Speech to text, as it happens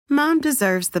Mom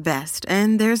deserves the best,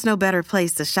 and there's no better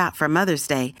place to shop for Mother's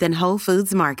Day than Whole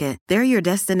Foods Market. They're your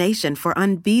destination for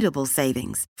unbeatable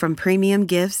savings, from premium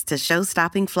gifts to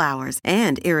show-stopping flowers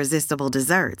and irresistible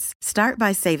desserts. Start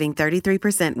by saving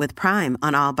 33% with Prime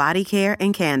on all body care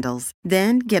and candles.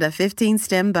 Then get a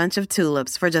 15-stem bunch of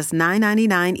tulips for just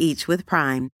 $9.99 each with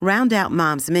Prime. Round out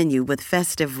Mom's menu with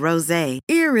festive rosé,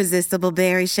 irresistible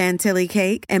berry chantilly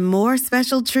cake, and more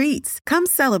special treats. Come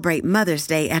celebrate Mother's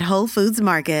Day at Whole Foods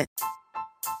Market.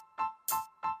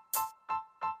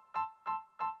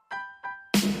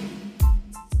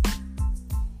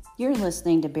 You're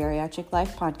listening to Bariatric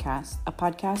Life Podcast, a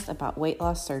podcast about weight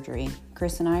loss surgery.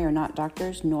 Chris and I are not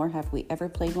doctors, nor have we ever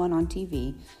played one on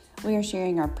TV. We are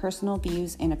sharing our personal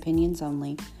views and opinions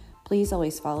only. Please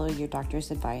always follow your doctor's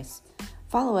advice.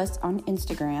 Follow us on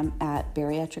Instagram at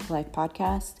Bariatric Life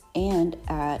Podcast and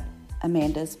at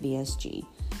Amanda's VSG.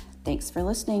 Thanks for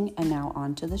listening, and now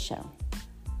on to the show.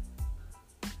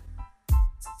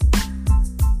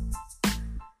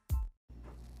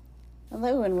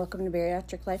 Hello and welcome to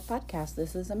Bariatric Life Podcast.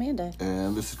 This is Amanda.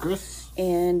 And this is Chris.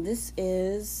 And this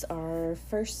is our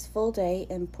first full day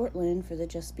in Portland for the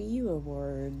Just Be You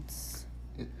Awards.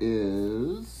 It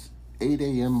is 8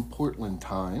 a.m. Portland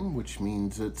time, which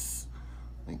means it's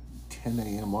like 10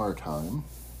 a.m. our time.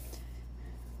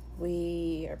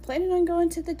 We are planning on going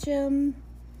to the gym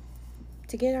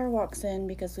to get our walks in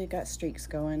because we've got streaks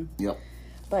going. Yep.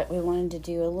 But we wanted to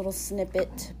do a little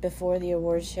snippet before the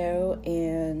award show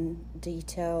and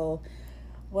detail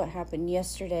what happened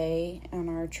yesterday on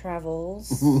our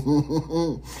travels.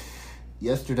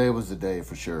 Yesterday was the day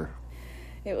for sure.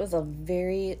 It was a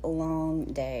very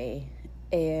long day,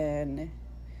 and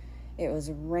it was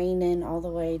raining all the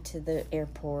way to the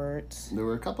airport. There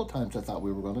were a couple times I thought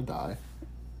we were going to die.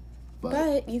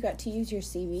 But you got to use your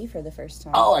CV for the first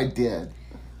time. Oh, I did.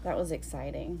 That was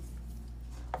exciting.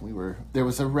 There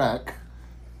was a wreck,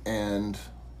 and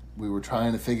we were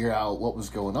trying to figure out what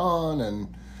was going on,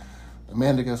 and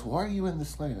Amanda goes, "Why are you in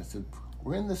this lane?" I said,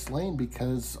 "We're in this lane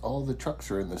because all the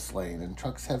trucks are in this lane, and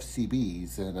trucks have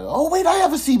CBs." And oh wait, I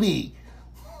have a CB.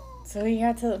 So we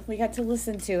got to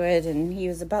listen to it, and he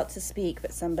was about to speak,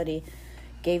 but somebody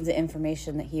gave the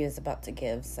information that he was about to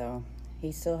give, so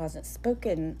he still hasn't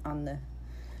spoken on the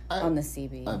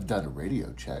CB. I've done a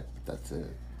radio check, but that's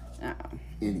it. Oh.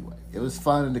 Anyway, it was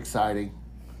fun and exciting.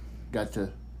 Got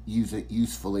to use it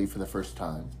usefully for the first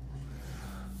time.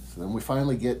 So then we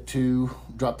finally get to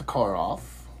drop the car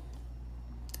off.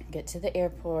 Get to the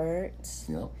airport.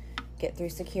 Yep. Get through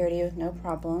security with no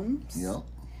problems. Yep.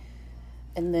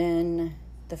 And then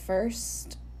the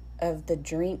first of the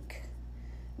drink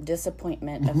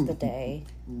disappointment of the day.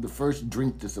 The first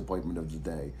drink disappointment of the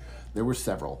day. There were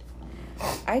several.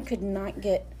 I could not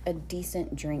get a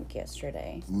decent drink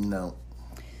yesterday. No.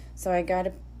 So I got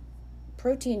a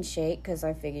protein shake because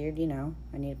I figured,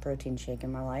 I need a protein shake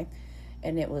in my life.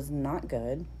 And it was not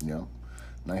good. Yeah.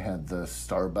 And I had the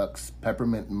Starbucks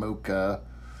peppermint mocha.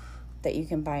 That you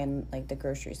can buy in, like, the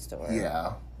grocery store.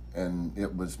 Yeah. And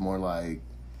it was more like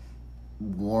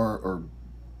warm or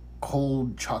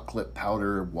cold chocolate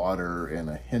powder water and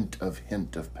a hint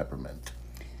of peppermint.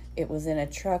 It was in a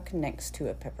truck next to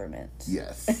a peppermint.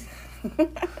 Yes.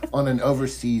 On an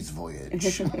overseas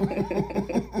voyage.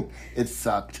 It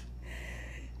sucked.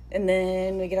 And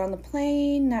then we get on the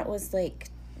plane. That was like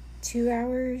 2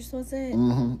 hours, was it?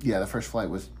 Mm-hmm. Yeah, the first flight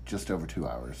was just over 2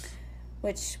 hours.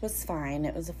 Which was fine.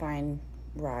 It was a fine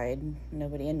ride.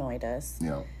 Nobody annoyed us.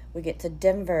 Yeah. We get to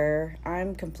Denver.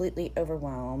 I'm completely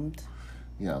overwhelmed.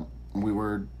 Yeah. We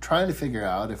were trying to figure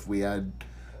out if we had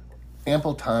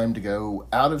ample time to go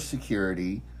out of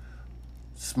security,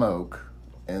 smoke,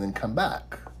 and then come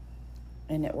back.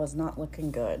 And it was not looking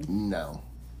good. No.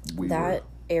 That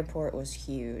airport was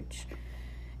huge.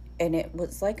 And it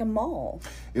was like a mall.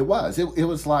 It was. It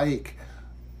was like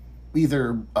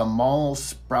either a mall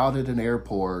sprouted an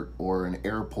airport or an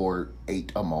airport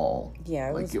ate a mall. Yeah,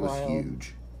 it was wild.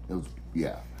 Huge. It was,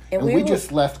 yeah. And we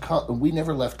just left, we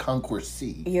never left Concourse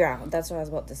C. Yeah, that's what I was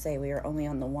about to say. We were only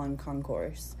on the one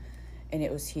concourse. And it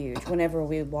was huge. Whenever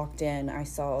we walked in, I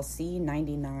saw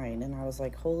C99, and I was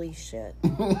like, holy shit.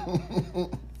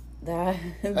 I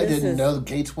didn't know the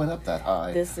gates went up that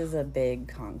high. This is a big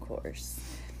concourse.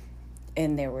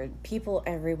 And there were people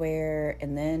everywhere,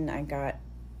 and then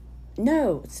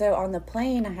so on the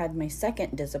plane, I had my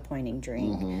second disappointing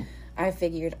drink. Mm-hmm. I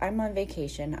figured, I'm on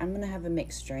vacation, I'm going to have a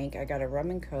mixed drink. I got a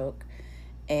rum and Coke,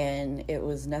 and it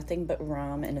was nothing but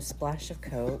rum and a splash of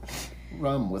Coke.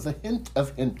 Rum with a hint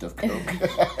of Coke.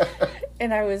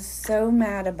 And I was so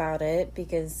mad about it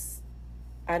because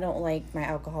I don't like my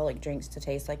alcoholic drinks to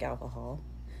taste like alcohol.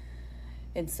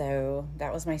 And so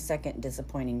that was my second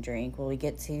disappointing drink. Well, we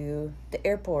get to the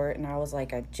airport, and I was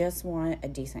like, I just want a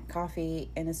decent coffee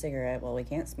and a cigarette. Well, we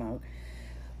can't smoke.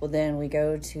 Well, then we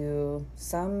go to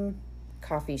some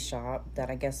coffee shop that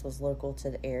I guess was local to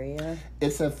the area.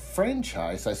 It's a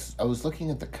franchise. I was looking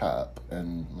at the cup,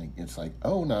 and it's like,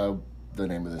 oh no, the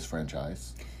name of this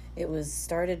franchise. It was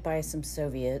started by some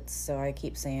Soviets, so I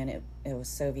keep saying it was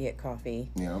Soviet coffee.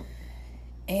 Yeah.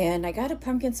 And I got a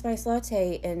pumpkin spice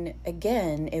latte, and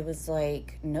again, it was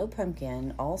like no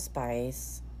pumpkin, all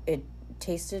spice. It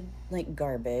tasted like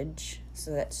garbage,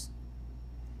 so that's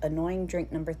annoying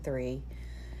drink number 3,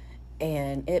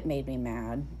 and it made me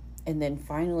mad. And then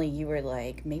finally you were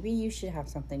like, maybe you should have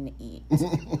something to eat.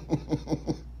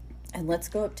 And let's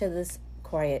go up to this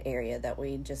quiet area that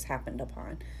we just happened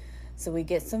upon. So we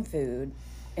get some food,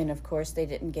 and of course they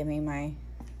didn't give me my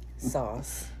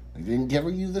sauce. They didn't give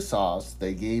you the sauce.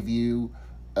 They gave you,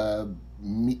 or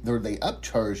they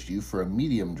upcharged you for a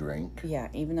medium drink. Yeah,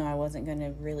 even though I wasn't going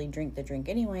to really drink the drink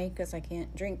anyway, because I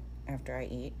can't drink after I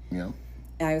eat. Yeah.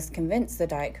 And I was convinced the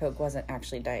Diet Coke wasn't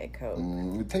actually Diet Coke.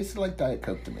 It tasted like Diet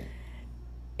Coke to me.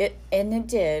 It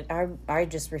did. I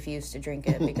just refused to drink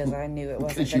it because I knew it wasn't going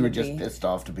to be. Because you were just pissed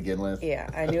off to begin with. Yeah,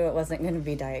 I knew it wasn't going to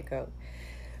be Diet Coke.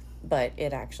 But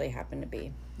it actually happened to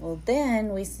be. Well,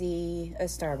 then we see a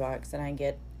Starbucks, and I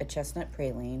get a chestnut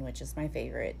praline, which is my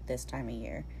favorite this time of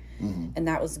year. Mm-hmm. And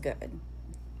that was good.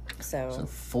 So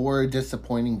 4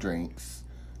 disappointing drinks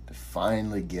to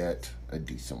finally get a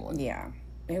decent one. Yeah.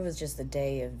 It was just a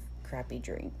day of crappy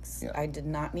drinks. Yeah. I did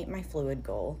not meet my fluid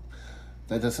goal.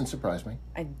 That doesn't surprise me.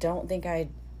 I don't think I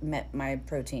met my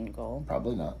protein goal.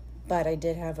 Probably not. But I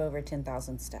did have over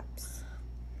 10,000 steps.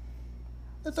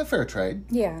 That's a fair trade.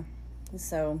 Yeah.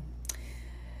 So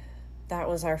that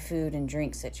was our food and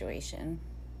drink situation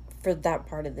for that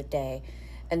part of the day.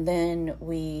 And then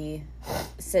we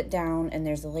sit down, and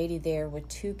there's a lady there with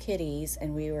 2 kitties,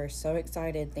 and we were so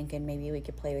excited thinking maybe we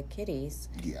could play with kitties.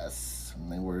 Yes,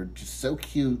 and they were just so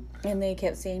cute. And they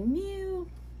kept saying, meow,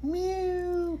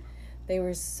 meow. They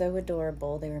were so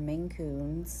adorable. They were Maine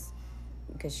Coons,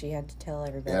 because she had to tell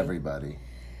everybody.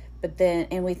 But then,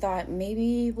 and we thought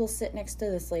maybe we'll sit next to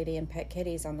this lady and pet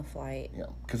kitties on the flight. Yeah,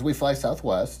 because we fly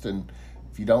Southwest, and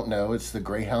if you don't know, it's the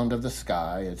Greyhound of the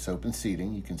sky. It's open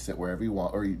seating. You can sit wherever you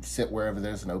want, or you sit wherever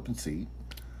there's an open seat.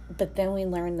 But then we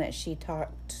learned that she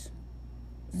talked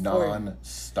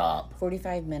non-stop.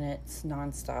 45 minutes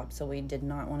non-stop, so we did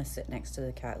not want to sit next to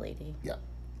the cat lady. Yeah.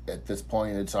 At this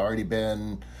point, it's already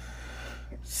been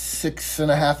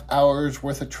 6.5 hours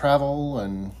worth of travel,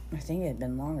 and I think it had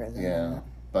been longer than that.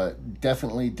 But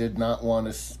definitely did not want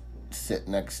to sit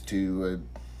next to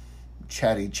a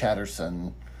chatty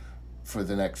Chatterson for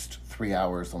the next 3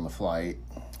 hours on the flight.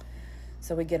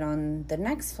 So we get on the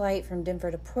next flight from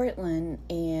Denver to Portland,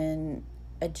 and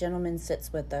a gentleman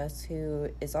sits with us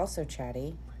who is also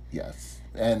chatty. Yes,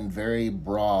 and very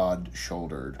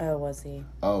broad-shouldered. Oh, was he?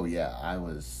 Oh, yeah, I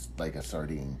was like a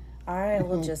sardine. I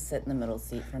will just sit in the middle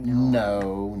seat from now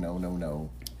on. No.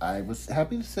 I was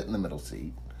happy to sit in the middle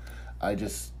seat. I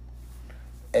just,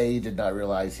 A, did not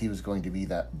realize he was going to be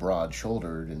that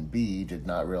broad-shouldered, and B, did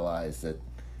not realize that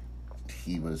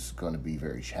he was going to be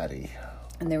very chatty.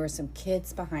 And there were some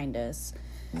kids behind us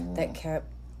that kept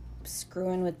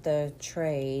screwing with the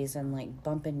trays and, like,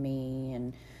 bumping me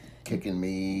and kicking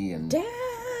me and...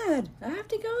 Dad, I have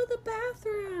to go to the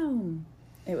bathroom.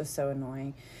 It was so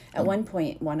annoying. At one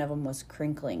point, one of them was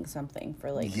crinkling something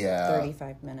for, like,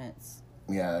 35 minutes.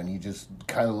 Yeah, and he just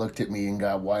kind of looked at me and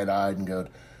got wide-eyed and go,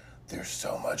 "There's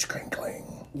so much crinkling."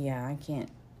 Yeah, I can't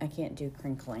do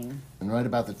crinkling. And right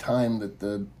about the time that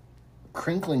the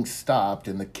crinkling stopped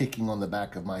and the kicking on the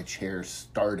back of my chair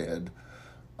started,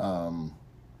 meds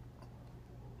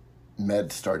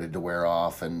started to wear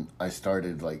off, and I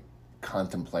started, like,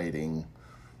 contemplating,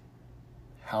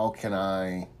 how can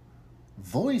I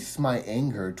voice my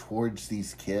anger towards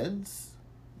these kids,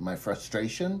 my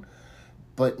frustration,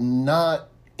 but not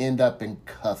end up in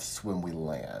cuffs when we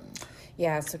land.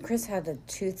 Yeah, so Chris had a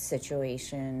tooth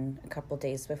situation a couple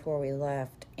days before we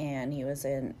left, and he was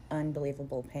in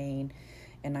unbelievable pain,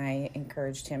 and I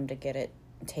encouraged him to get it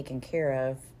taken care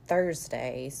of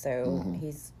Thursday, so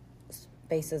his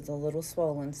face is a little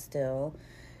swollen still.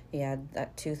 He had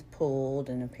that tooth pulled,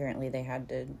 and apparently they had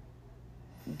to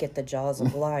get the jaws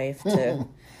of life to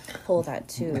pull that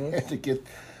tooth.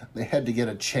 They had to get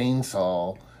a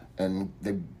chainsaw, and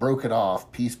they broke it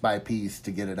off piece by piece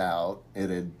to get it out.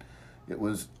 It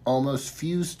was almost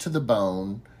fused to the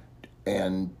bone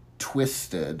and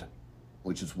twisted,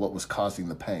 which is what was causing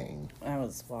the pain. That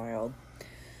was wild.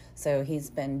 So he's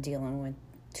been dealing with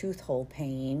tooth hole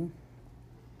pain.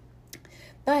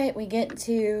 But we get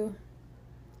to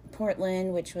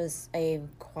Portland, which was a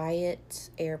quiet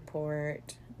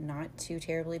airport, not too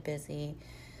terribly busy.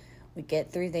 We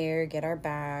get through there, get our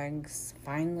bags,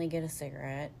 finally get a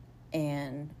cigarette,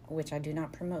 and which I do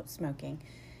not promote smoking,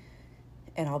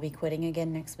 and I'll be quitting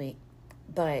again next week.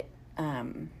 But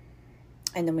and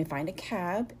then we find a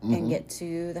cab and get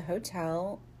to the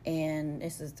hotel, and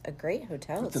this is a great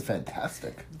hotel. It's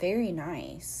fantastic. Very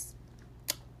nice.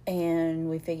 And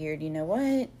we figured, you know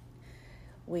what?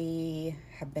 We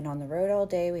have been on the road all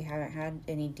day. We haven't had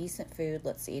any decent food.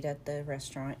 Let's eat at the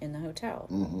restaurant in the hotel.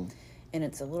 And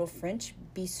it's a little French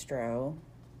bistro.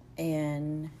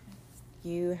 And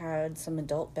you had some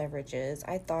adult beverages.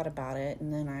 I thought about it,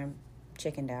 and then I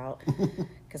chickened out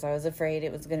because I was afraid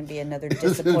it was going to be another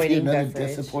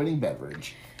disappointing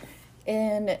beverage.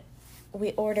 And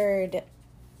we ordered...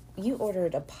 You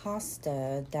ordered a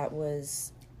pasta that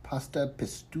was... Pasta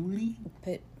pistuli?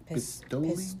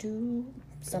 Pistu?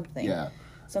 Something. Yeah.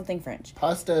 Something French.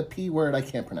 Pasta, P word I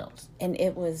can't pronounce. And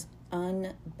it was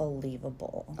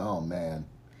unbelievable. Oh, man.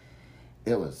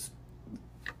 It was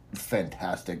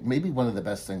fantastic. Maybe one of the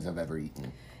best things I've ever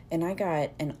eaten. And I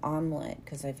got an omelet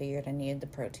because I figured I needed the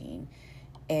protein.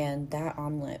 And that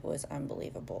omelet was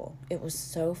unbelievable. It was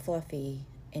so fluffy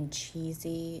and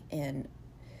cheesy. And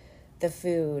the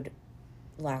food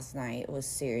last night was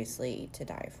seriously to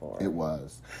die for. It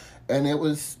was. And it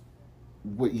was,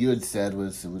 what you had said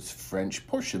was, it was French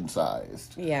portion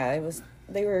sized. Yeah,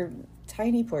 they were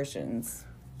tiny portions.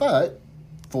 But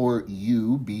for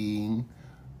you being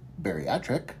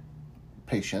bariatric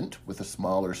patient with a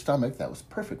smaller stomach, that was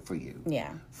perfect for you.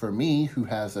 Yeah. For me, who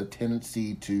has a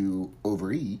tendency to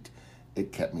overeat,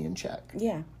 it kept me in check.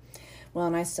 Yeah. Well,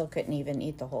 and I still couldn't even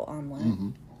eat the whole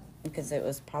omelet. Because it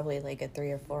was probably like a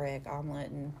 3 or 4 egg omelet,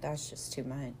 and that's just too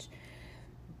much.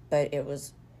 But it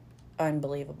was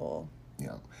unbelievable.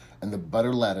 Yeah. And the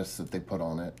butter lettuce that they put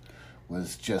on it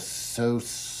was just so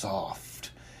soft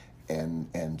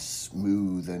and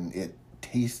smooth, and it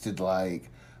tasted like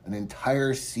an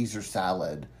entire Caesar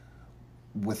salad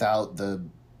without the,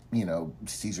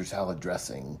 Caesar salad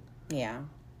dressing. Yeah.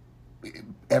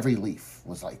 Every leaf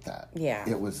was like that. Yeah.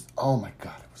 It was, oh my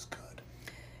God, it was good.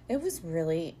 It was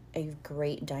really a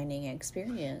great dining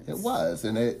experience. It was,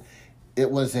 and it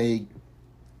was a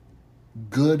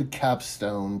good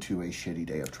capstone to a shitty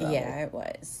day of travel. Yeah, it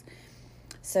was.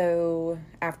 So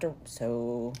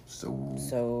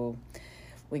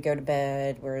we go to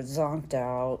bed. We're zonked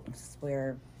out.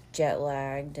 We're jet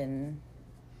lagged and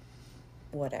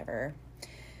whatever.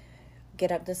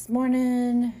 Get up this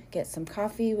morning, get some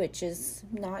coffee, which is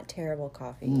not terrible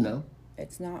coffee. No,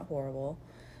 it's not horrible.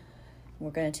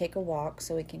 We're going to take a walk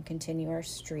so we can continue our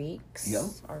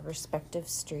streaks, our respective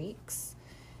streaks.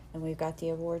 And we've got the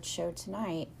awards show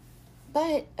tonight.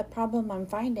 But a problem I'm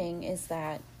finding is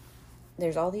that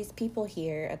there's all these people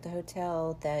here at the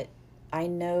hotel that I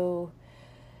know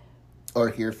are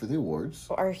here for the awards.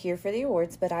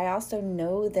 But I also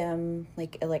know them,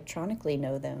 like electronically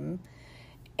know them.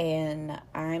 And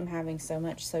I'm having so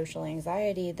much social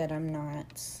anxiety that I'm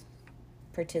not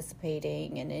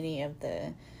participating in any of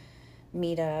the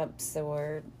meetups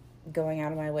or going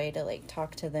out of my way to like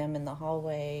talk to them in the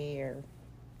hallway, or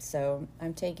so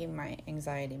I'm taking my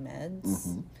anxiety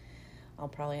meds. I'll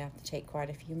probably have to take quite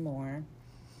a few more.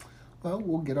 Well,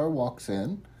 we'll get our walks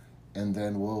in, and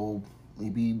then we'll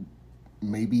maybe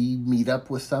meet up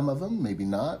with some of them, maybe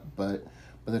not, but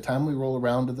by the time we roll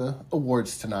around to the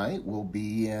awards tonight, we'll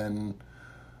be in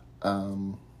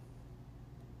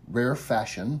rare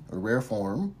fashion or rare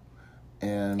form.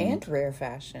 And rare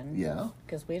fashion. Yeah.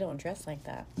 Because we don't dress like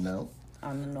that. No.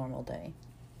 On the normal day.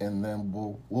 And then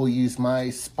we'll use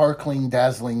my sparkling,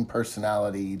 dazzling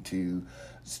personality to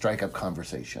strike up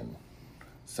conversation.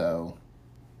 So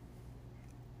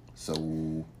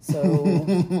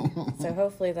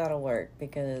hopefully that'll work,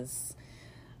 because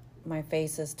my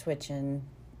face is twitching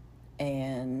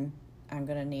and I'm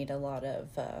going to need a lot of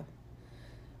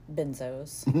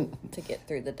benzos to get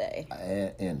through the day.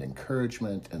 And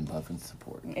encouragement and love and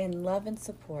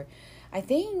support. I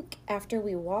think after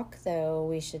we walk, though,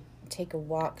 we should take a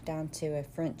walk down to a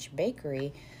French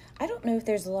bakery. I don't know if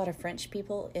there's a lot of French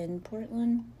people in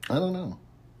Portland. I don't know.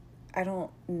 I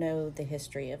don't know the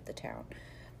history of the town.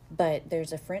 But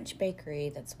there's a French bakery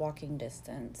that's walking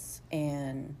distance.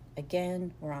 And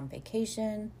again, we're on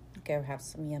vacation. Go have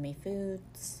some yummy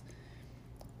foods.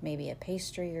 Maybe a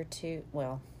pastry or two.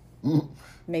 Well,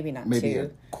 maybe not maybe two. Maybe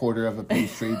a quarter of a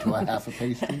pastry to a half a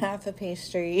pastry. Half a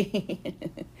pastry.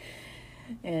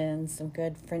 And some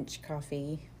good French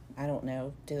coffee. I don't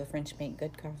know. Do the French make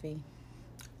good coffee?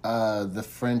 The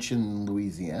French in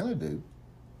Louisiana do.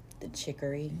 The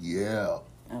chicory. Yeah.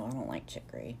 Oh, I don't like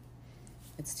chicory.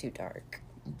 It's too dark.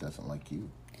 It doesn't like you.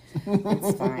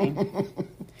 It's fine.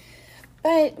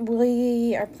 But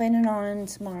we are planning on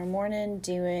tomorrow morning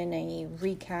doing a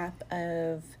recap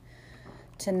of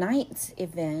tonight's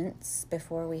events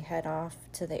before we head off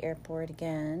to the airport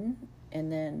again.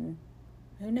 And then,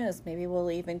 who knows, maybe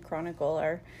we'll even chronicle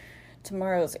our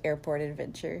tomorrow's airport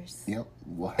adventures. Yep.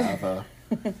 We'll have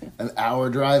an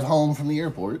hour drive home from the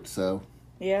airport, so.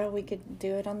 Yeah, we could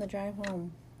do it on the drive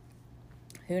home.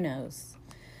 Who knows?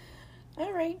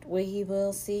 All right, we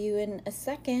will see you in a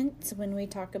second when we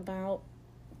talk about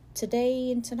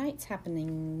today and tonight's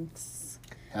happenings.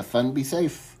 Have fun, be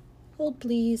safe. Hold,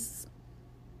 please.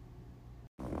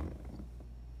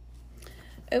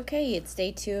 Okay, it's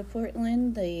day 2 of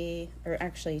Portland, or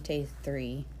actually day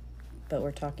 3, but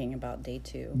we're talking about day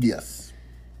 2. Yes.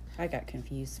 I got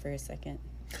confused for a second.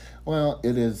 Well,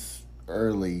 it is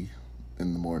early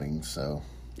in the morning, so.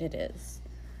 It is.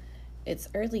 It's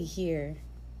early here,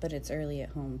 but it's early at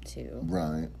home too.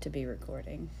 Right. To be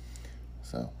recording.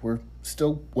 So we're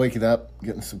still waking up,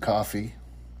 getting some coffee.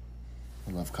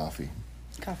 I love coffee.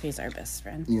 Coffee's our best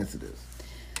friend. Yes, it is.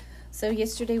 So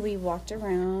yesterday we walked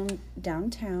around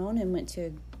downtown and went to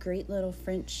a great little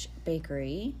French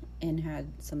bakery and had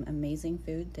some amazing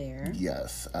food there.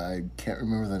 Yes, I can't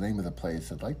remember the name of the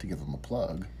place. I'd like to give them a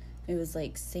plug. It was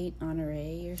like Saint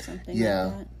Honoré or something yeah,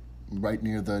 like that. Right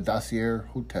near the Dossier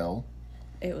Hotel.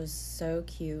 It was so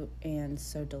cute and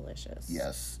so delicious.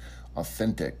 Yes,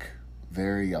 authentic,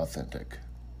 very authentic.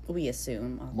 We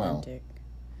assume authentic.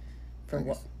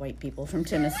 Well, for white people from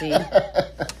Tennessee.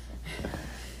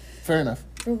 Fair enough.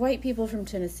 For white people from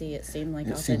Tennessee, it seemed like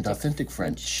authentic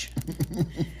French.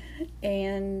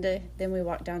 And then we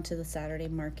walked down to the Saturday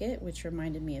market, which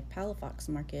reminded me of Palafox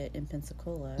Market in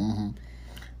Pensacola. Mm-hmm.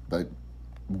 But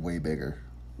way bigger.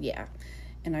 Yeah.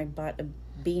 And I bought a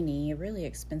beanie, a really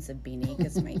expensive beanie,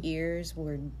 because my ears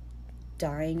were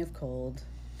dying of cold.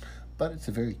 But it's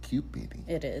a very cute beanie.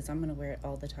 It is. I'm going to wear it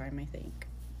all the time, I think.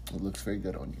 It looks very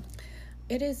good on you.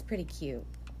 It is pretty cute.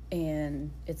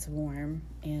 And it's warm.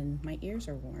 And my ears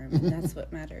are warm. And that's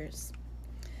what matters.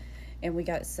 And we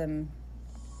got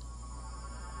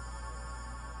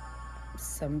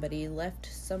somebody left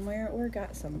somewhere or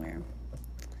got somewhere.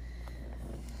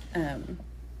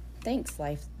 Thanks,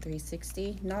 Life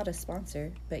 360. Not a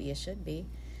sponsor, but you should be.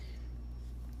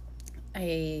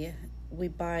 We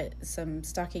bought some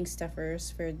stocking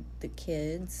stuffers for the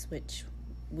kids, which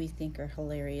we think are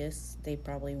hilarious. They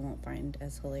probably won't find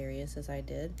as hilarious as I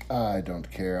did. I don't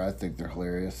care. I think they're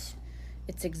hilarious.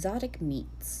 It's exotic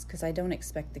meats, because I don't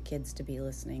expect the kids to be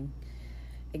listening.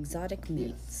 Exotic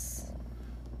meats.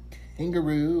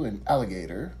 Kangaroo and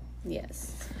alligator.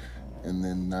 Yes. And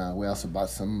then we also bought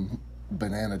some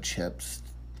banana chips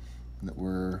that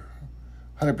were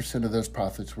 100% of those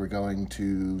profits were going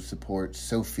to support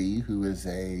Sophie, who is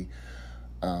a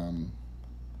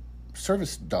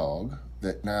service dog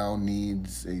that now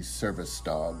needs a service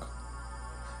dog.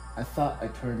 I thought I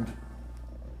turned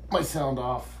my sound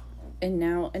off. And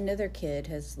now another kid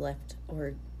has left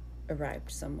or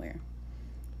arrived somewhere.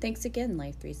 Thanks again,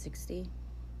 Life 360.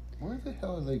 Where the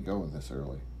hell are they going this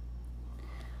early?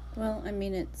 Well, I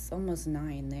mean, it's almost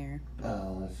 9 there.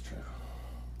 Oh, that's true.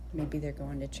 Maybe they're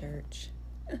going to church.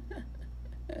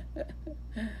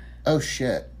 Oh,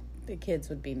 shit. The kids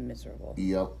would be miserable.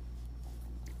 Yep.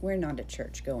 We're not a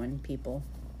church-going people.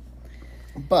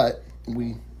 But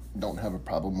we don't have a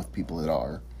problem with people that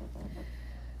are.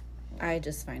 I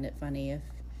just find it funny if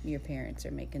your parents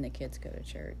are making the kids go to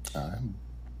church. I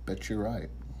bet you're right.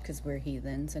 Because we're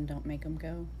heathens and don't make them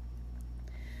go.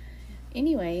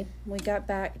 Anyway, we got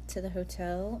back to the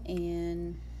hotel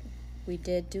and we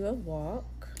did do a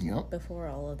walk before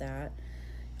all of that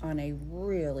on a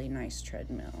really nice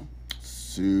treadmill.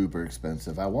 Super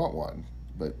expensive. I want one,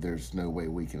 but there's no way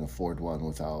we can afford one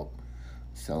without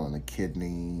selling a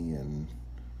kidney and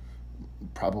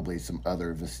probably some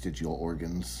other vestigial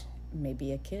organs.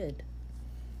 Maybe a kid.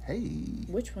 Hey.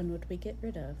 Which one would we get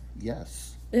rid of?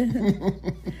 Yes.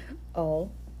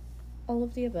 All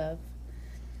of the above.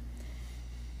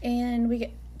 And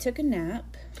we took a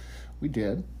nap. We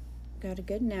did. Got a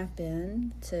good nap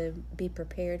in to be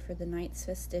prepared for the night's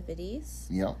festivities.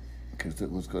 Yep, because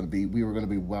we were going to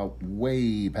be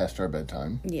way past our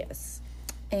bedtime. Yes.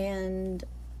 And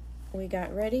we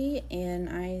got ready, and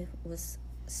I was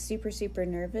super, super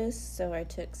nervous, so I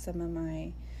took some of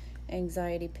my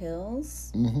anxiety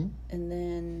pills. Mm-hmm. And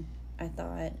then I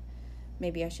thought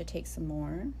maybe I should take some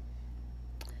more.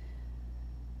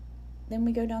 Then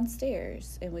we go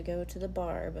downstairs and we go to the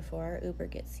bar before our Uber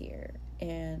gets here,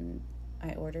 and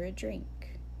I order a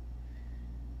drink.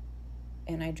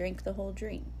 and I drank the whole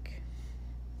drink.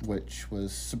 Which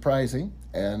was surprising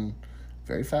and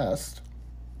very fast.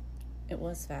 It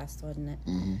was fast, wasn't it?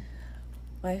 Mm-hmm.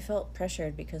 Well, I felt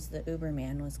pressured because the Uber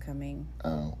man was coming.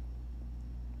 Oh.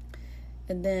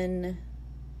 And then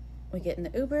we get in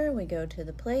the Uber, we go to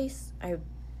the place. I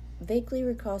vaguely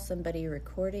recall somebody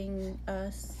recording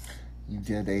us. You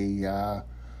did a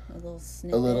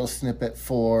little snippet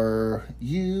for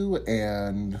you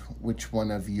and which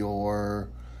one of your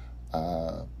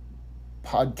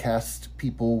podcast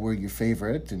people were your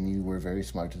favorite, and you were very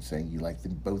smart in saying you liked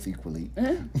them both equally.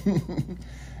 Then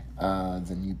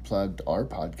you plugged our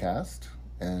podcast,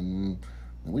 and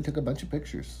we took a bunch of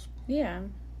pictures. Yeah.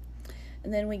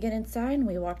 And then we get inside, and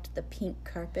we walked the pink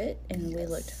carpet, and we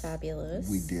looked fabulous.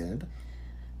 We did.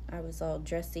 I was all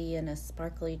dressy in a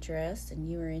sparkly dress, and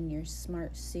you were in your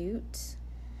smart suit.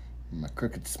 My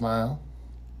crooked smile.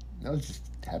 I was just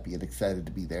happy and excited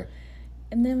to be there.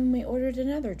 And then we ordered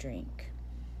another drink.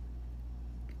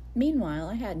 Meanwhile,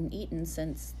 I hadn't eaten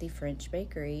since the French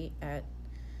bakery at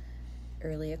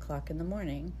early o'clock in the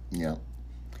morning. Yeah.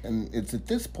 And it's at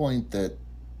this point that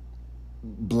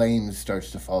blame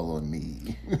starts to fall on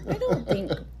me. I don't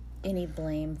think any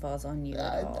blame falls on you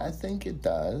at all. I think it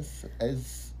does.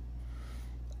 As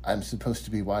I'm supposed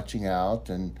to be watching out,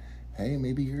 and hey,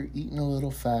 maybe you're eating a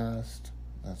little fast.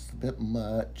 That's a bit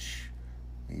much.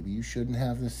 Maybe you shouldn't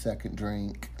have the second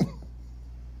drink.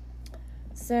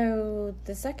 So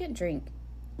the second drink,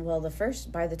 well,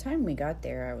 by the time we got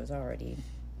there, I was already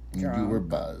drunk. You were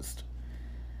buzzed.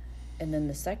 And then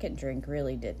the second drink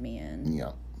really did me in.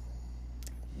 Yeah.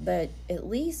 But at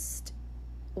least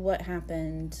what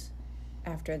happened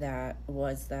after that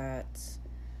was that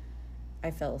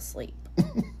I fell asleep.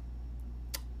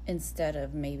 Instead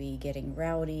of maybe getting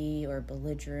rowdy or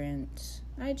belligerent,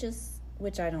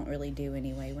 which I don't really do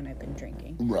anyway when I've been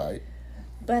drinking. Right.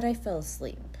 But I fell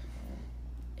asleep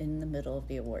in the middle of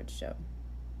the awards show.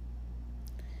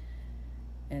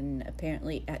 And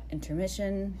apparently at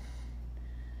intermission,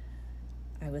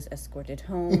 I was escorted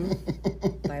home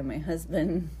by my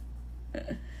husband,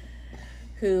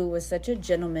 who was such a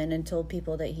gentleman and told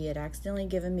people that he had accidentally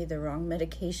given me the wrong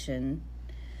medication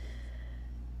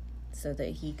so that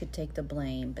he could take the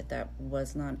blame, but that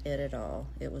was not it at all.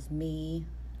 It was me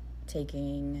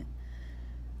taking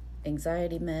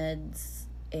anxiety meds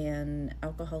and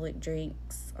alcoholic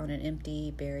drinks on an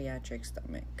empty bariatric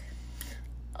stomach.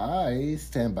 I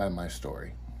stand by my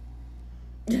story.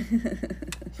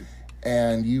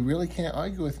 And you really can't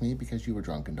argue with me because you were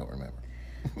drunk and don't remember.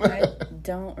 I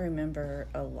don't remember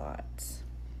a lot.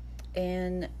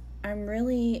 And I'm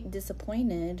really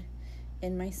disappointed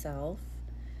in myself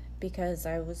because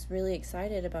I was really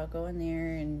excited about going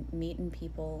there and meeting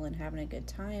people and having a good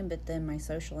time, but then my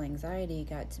social anxiety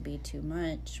got to be too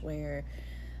much where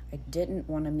I didn't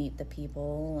want to meet the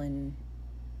people, and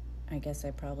I guess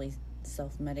I probably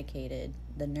self-medicated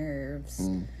the nerves.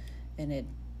 And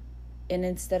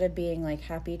instead of being like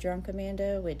happy drunk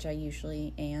Amanda, which I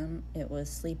usually am, it was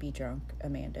sleepy drunk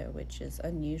Amanda, which is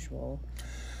unusual.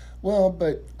 Well,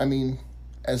 but I mean,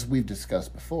 as we've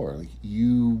discussed before,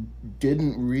 you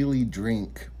didn't really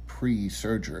drink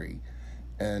pre-surgery.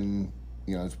 And,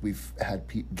 you know, as we've had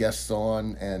guests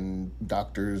on and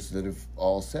doctors that have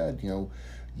all said, you know,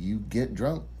 you get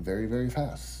drunk very, very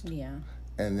fast. Yeah.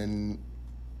 And then,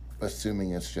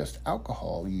 assuming it's just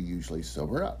alcohol, you usually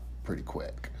sober up pretty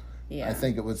quick. Yeah. I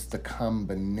think it was the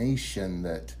combination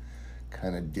that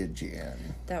kind of did you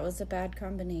in. That was a bad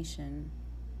combination.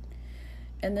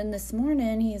 And then this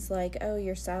morning, he's like, oh,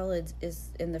 your salad is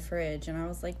in the fridge. And I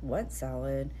was like, what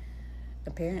salad?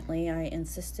 Apparently, I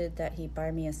insisted that he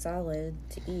buy me a salad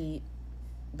to eat,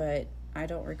 but I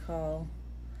don't recall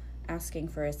asking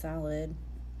for a salad.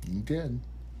 You did.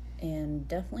 And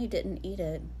definitely didn't eat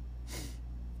it.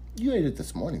 You ate it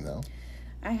this morning, though.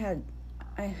 I had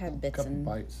bits and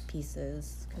bites.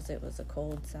 pieces because it was a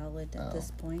cold salad at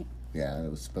this point. Yeah, it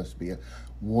was supposed to be a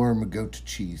warm goat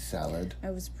cheese salad.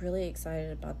 I was really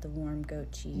excited about the warm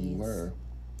goat cheese. You were.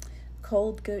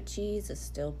 Cold goat cheese is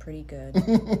still pretty good.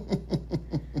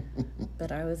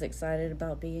 But I was excited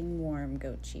about being warm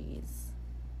goat cheese.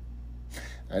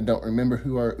 I don't remember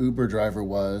who our Uber driver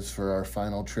was for our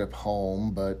final trip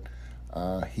home, but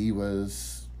he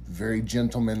was very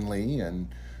gentlemanly, and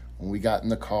when we got in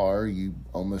the car, you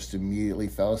almost immediately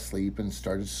fell asleep and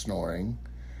started snoring.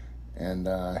 And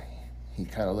he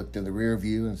kind of looked in the rear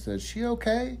view and said, "She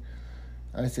okay?"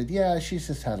 I said, "Yeah, she's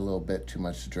just had a little bit too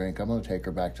much to drink. I'm going to take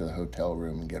her back to the hotel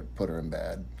room and put her in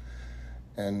bed."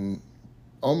 And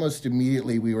almost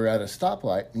immediately we were at a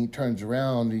stoplight, and he turns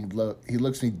around, and he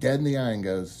looks me dead in the eye and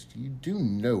goes, "You do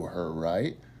know her,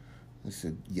 right?" I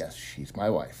said, yes, she's my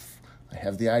wife. I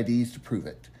have the IDs to prove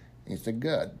it. And he said,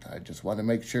 good. I just want to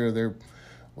make sure there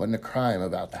wasn't a crime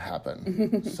about to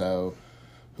happen. So,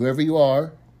 whoever you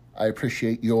are, I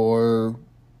appreciate your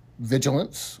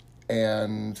vigilance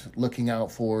and looking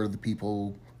out for the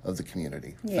people of the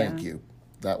community. Yeah. Thank you.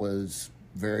 That was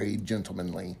very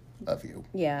gentlemanly of you.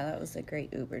 Yeah, that was a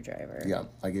great Uber driver. Yeah,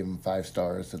 I gave him 5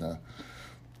 stars and a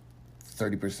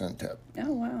 30% tip.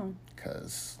 Oh, wow.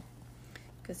 Because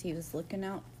he was looking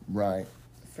out right.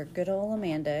 for good old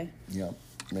Amanda. Yeah,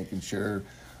 making sure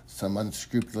some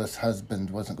unscrupulous husband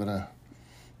wasn't going to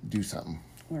do something.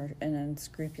 Or an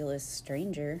unscrupulous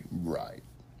stranger. Right.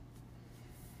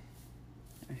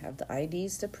 I have the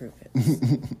IDs to prove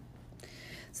it.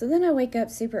 So then I wake up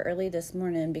super early this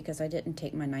morning because I didn't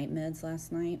take my night meds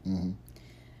last night. Mm-hmm.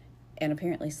 And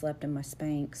apparently slept in my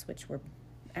Spanx, which were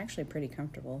actually pretty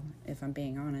comfortable, if I'm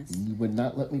being honest. You would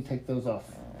not let me take those off.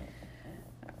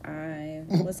 I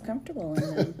was comfortable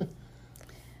in them.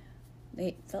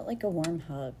 They felt like a warm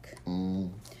hug.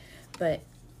 But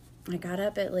I got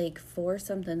up at like 4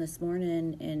 something this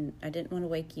morning, and I didn't want to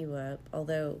wake you up.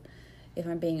 Although, if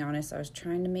I'm being honest, I was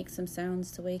trying to make some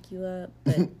sounds to wake you up,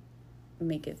 but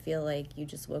make it feel like you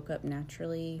just woke up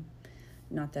naturally.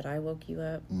 Not that I woke you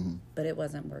up, but it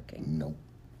wasn't working. Nope.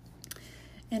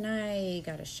 And I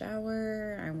got a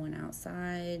shower. I went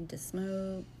outside to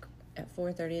smoke at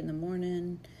 4:30 in the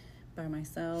morning by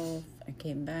myself. I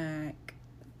came back.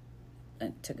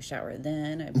 I took a shower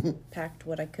then. I packed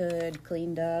what I could,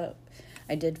 cleaned up.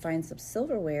 I did find some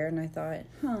silverware, and I thought,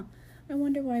 I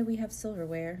wonder why we have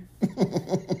silverware.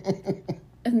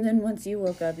 And then once you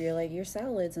woke up, you're like, your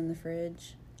salad's in the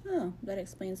fridge. Oh, that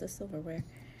explains the silverware.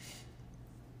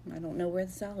 I don't know where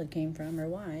the salad came from or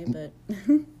why, but...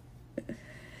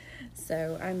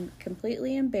 So I'm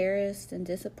completely embarrassed and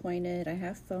disappointed. I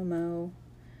have FOMO.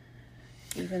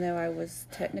 Even though I was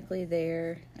technically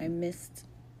there, I missed.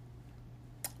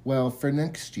 Well, for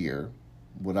next year,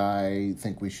 what I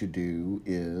think we should do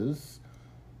is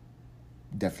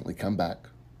definitely come back,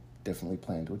 definitely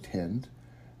plan to attend,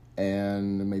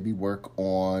 and maybe work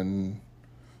on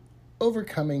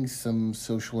overcoming some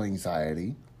social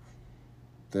anxiety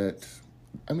that,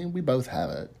 I mean, we both have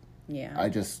it. Yeah. I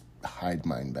just hide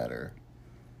mine better.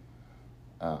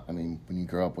 I mean, when you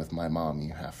grow up with my mom,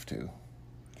 you have to.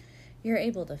 You're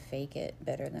able to fake it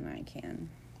better than I can.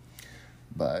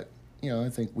 But, you know, I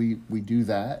think we do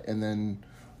that. And then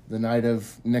the night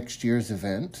of next year's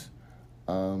event,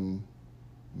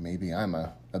 maybe I'm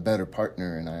a better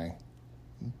partner and I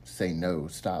say, no,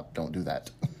 stop, don't do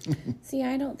that. See,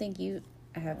 I don't think you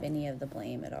have any of the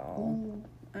blame at all.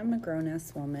 I'm a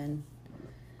grown-ass woman.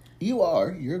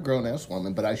 You're a grown-ass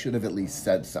woman, but I should have at least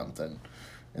said something.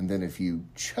 And then if you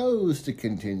chose to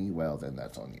continue, well, then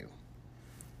that's on you.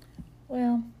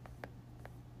 Well,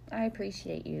 I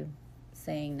appreciate you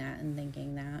saying that and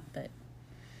thinking that, but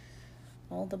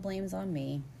all the blame's on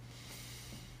me.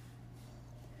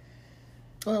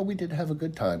 Well, we did have a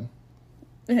good time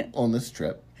on this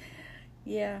trip.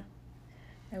 Yeah.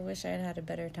 I wish I had had a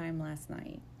better time last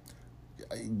night.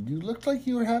 You looked like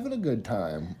you were having a good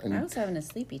time. And I was having a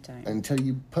sleepy time. until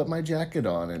you put my jacket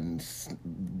on and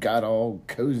got all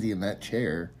cozy in that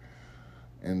chair,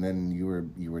 and then you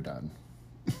were done.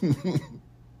 I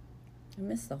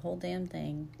missed the whole damn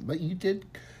thing. But you did.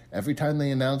 Every time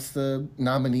they announced the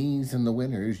nominees and the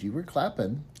winners, you were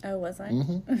clapping. Oh, was I?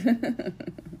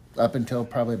 Mm-hmm. Up until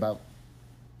probably about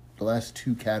the last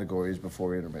 2 categories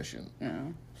before intermission.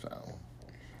 Oh. So,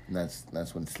 and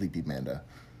that's when Sleepy Amanda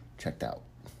checked out.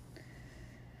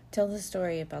 Tell the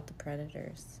story about the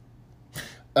Predators.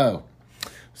 Oh,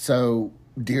 so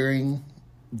during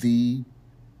the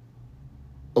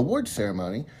award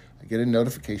ceremony, I get a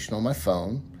notification on my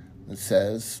phone that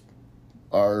says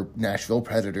our Nashville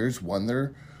Predators won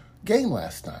their game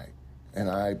last night. And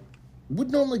I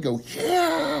would normally go,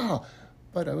 yeah,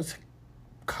 but I was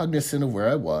cognizant of where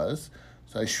I was.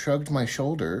 So I shrugged my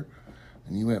shoulder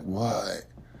and you went, what?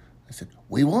 I said,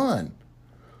 we won.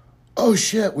 Oh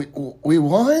shit, we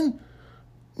won?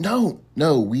 No,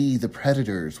 we the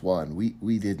Predators won.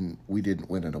 We didn't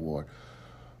win an award.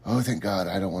 Oh, thank God,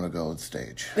 I don't want to go on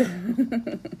stage.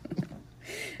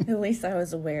 At least I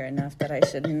was aware enough that I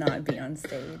should not be on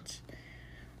stage.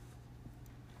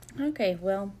 Okay,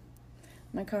 well,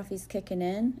 my coffee's kicking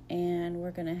in, and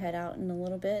we're going to head out in a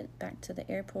little bit back to the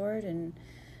airport, and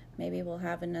maybe we'll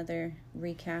have another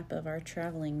recap of our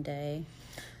traveling day.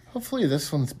 Hopefully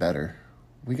this one's better.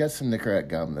 We got some Nicorette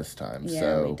gum this time, Yeah,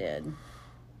 so we did.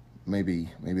 Maybe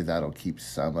that'll keep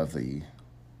some of the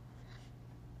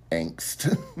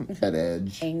angst at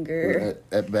edge. Anger.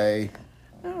 At bay.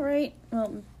 All right. right.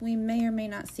 Well, we may or may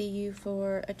not see you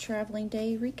for a traveling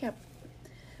day recap.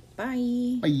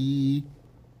 Bye. Bye.